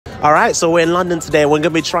All right, so we're in London today. We're going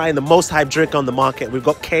to be trying the most hyped drink on the market. We've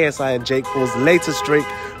got KSI and Jake Paul's latest drink,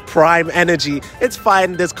 Prime Energy. It's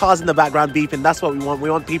fine. There's cars in the background beeping. That's what we want.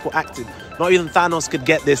 We want people active. Not even Thanos could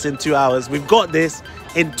get this in 2 hours. We've got this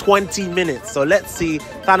in 20 minutes. So let's see.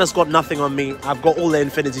 Thanos got nothing on me. I've got all the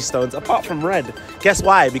Infinity Stones, apart from red. Guess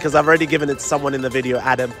why? Because I've already given it to someone in the video,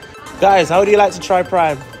 Adam. Guys, how would you like to try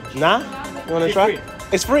Prime? Nah? You want to try? Free.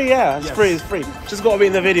 It's free, yeah. It's free, it's free. Just got to be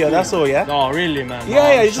in the video, that's all, yeah? No, really, man.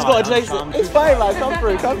 Yeah, you just got to chase it. It's fine, like, come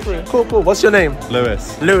through, come through. Cool, cool. What's your name?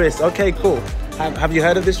 Lewis. Lewis, okay, cool. Have you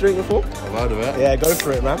heard of this drink before? I've heard of it. Yeah, go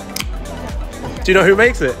for it, man. Do you know who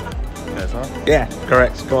makes it? KSI? Yeah,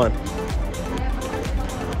 correct. Go on.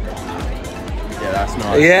 Yeah, that's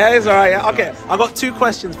nice. Yeah, it's all right. Yeah. Okay, I got 2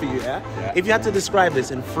 questions for you, yeah? If you had to describe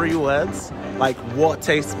this in 3 words, like, what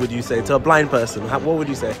taste would you say to a blind person? What would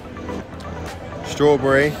you say?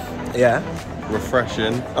 Strawberry. Yeah.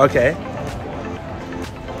 Refreshing. Okay.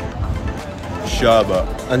 Sherbet.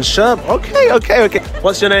 And sherbet. Okay, okay, okay.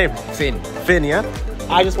 What's your name? Finn. Finn, yeah?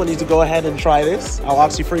 I just want you to go ahead and try this. I'll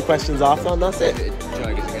ask you 3 questions after, and that's it.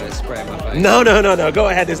 Joke is going to spray in my face. No, no, no, no. Go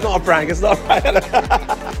ahead. It's not a prank. It's not a prank.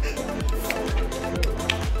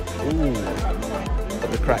 Ooh.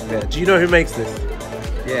 Got the crack there. Do you know who makes this?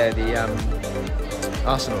 Yeah, the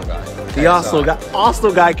Arsenal guy. The Arsenal guy.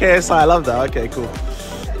 Arsenal guy, KSI. I love that. Okay, cool.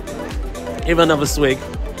 Give another swig.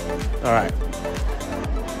 All right.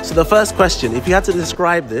 So the first question, if you had to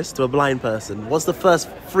describe this to a blind person, what's the first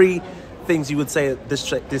 3 things you would say this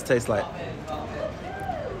tastes like?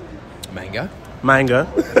 Mango. Mango.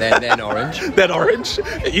 Then orange. Then orange.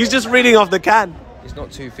 He's just reading off the can. It's not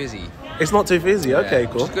too fizzy. It's not too fizzy. Okay,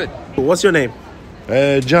 cool. It's good. Cool. What's your name?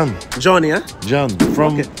 John. John, yeah? John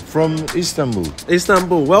from Istanbul.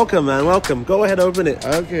 Istanbul. Welcome, man. Welcome. Go ahead, open it.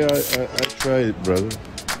 Okay, I try it, brother.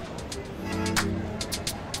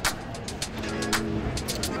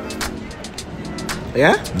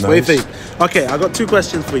 Yeah? Nice. What do you think? Okay, I got 2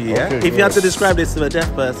 questions for you, yeah? Okay, If you had to describe this to a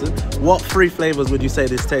deaf person, what 3 flavors would you say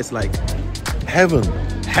this tastes like? Heaven.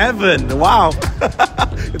 Heaven. Wow.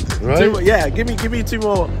 Right? Yeah, give me 2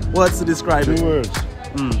 more words to describe 2 it. words.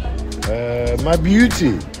 My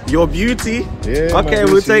beauty. Your beauty? Yeah. Okay,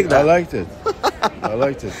 we'll take that. I liked it. I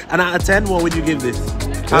liked it. And out of 10, what would you give this?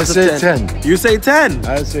 I say 10. You say 10?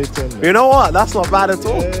 I say 10. Man. You know what? That's not bad at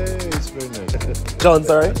all. Yeah, it's very nice. John,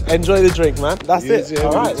 sorry. Enjoy the drink, man. That's Yes, it. yeah,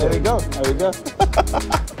 All right, there we anytime. go. There we go.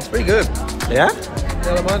 It's pretty good. Yeah?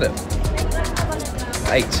 Yeah, I don't mind it.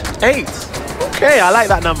 8. 8. Okay, I like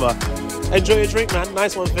that number. Enjoy your drink, man.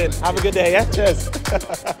 Nice one, Finn. Have a good day, yeah? Cheers.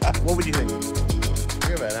 What would you think?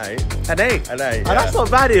 Give it an 8. An 8? An 8, Oh, that's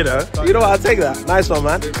not bad, you know. You know what? I'll take that. Nice one,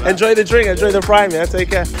 man. Enjoy the drink. Enjoy the Prime, yeah? Take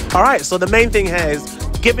care. All right, so the main thing here is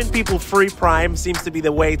giving people free Prime seems to be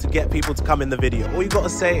the way to get people to come in the video. All you got to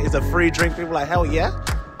say is a free drink. People are like, hell yeah,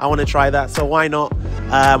 I want to try that. So why not?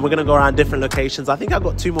 We're going to go around different locations. I think I've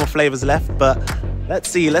got 2 more flavors left, but let's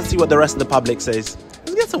see what the rest of the public says.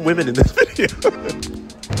 Let's get some women in this video.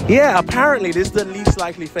 Yeah, apparently this is the least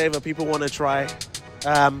likely flavor people want to try.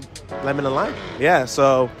 Lemon and lime. Yeah,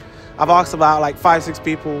 so I've asked about like 5-6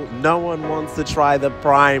 people. No one wants to try the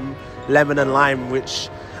Prime lemon and lime, which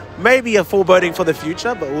may be a foreboding for the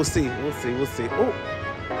future, but we'll see. We'll see. We'll see. Oh,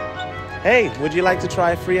 hey, would you like to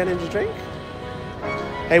try a free energy drink?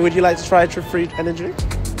 Hey, would you like to try a free energy drink?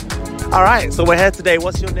 All right, so we're here today.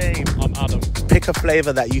 What's your name? I'm Adam. Pick a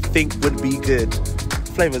flavor that you think would be good. What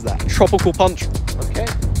flavor is that? Tropical punch. Okay.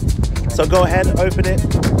 So go ahead, open it.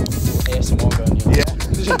 ASMR burn, Yeah.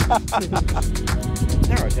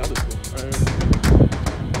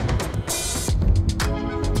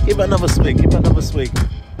 Give it another swig. Give it another swig.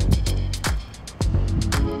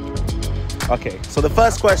 Okay. So the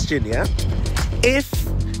first question, yeah. If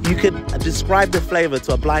you could describe the flavor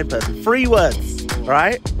to a blind person, 3 words,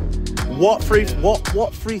 right? What 3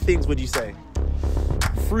 things would you say?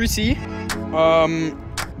 Fruity,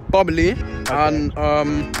 bubbly, and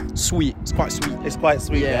sweet. It's quite sweet. It's quite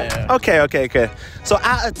sweet. Yeah. Okay, okay, okay. So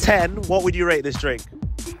out of 10, what would you rate this drink?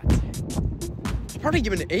 I'd probably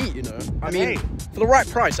give it an 8, you know. I An mean, 8? for the right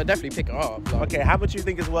price, I'd definitely pick it up. Like, Okay, how much do you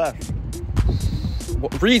think it's worth?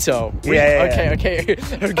 what, retail? Yeah. Okay.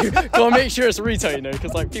 Gotta make sure it's retail, you know,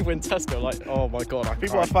 because like people in Tesco, like, oh my god,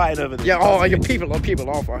 People are fighting over this. Yeah, people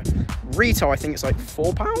are fighting. Retail, I think it's like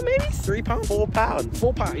 £4, maybe £3. £4.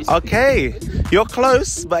 £4. Okay, you're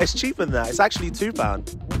close, but it's cheaper than that. It's actually £2.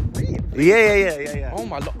 Yeah. Oh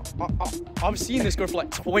my lord, I've seen this go for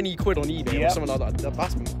like 20 quid on eBay Yeah. or something like that.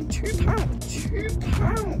 That's £2.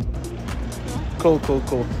 £2.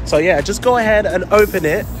 Cool. So yeah, just go ahead and open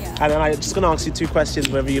it, and then I'm just gonna ask you 2 questions,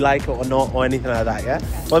 whether you like it or not, or anything like that. Yeah.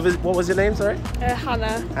 What was your name? Sorry.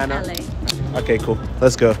 Hannah. Hannah. Ellie. Okay, cool.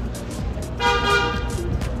 Let's go.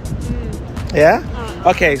 Yeah?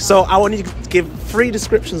 Okay, so I want you to give 3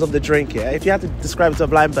 descriptions of the drink, yeah? If you had to describe it to a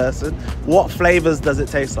blind person, what flavors does it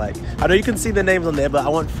taste like? I know you can see the names on there, but I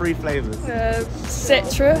want 3 flavors.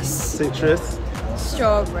 Citrus, Citrus.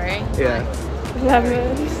 Strawberry. Yeah.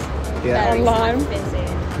 lemon, Yeah. and lime.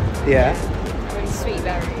 Yeah. Sweet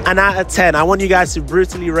berry. And out of 10, I want you guys to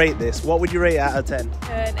brutally rate this. What would you rate it out of 10?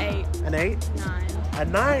 An 8. An 8? 9. A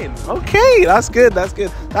 9. Okay, that's good. That's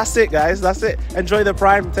good. That's it, guys. That's it. Enjoy the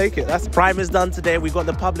Prime. Take it. That's Prime is done today. We've got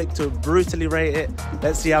the public to brutally rate it.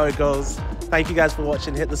 Let's see how it goes. Thank you guys for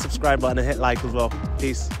watching. Hit the subscribe button and hit like as well.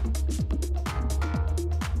 Peace.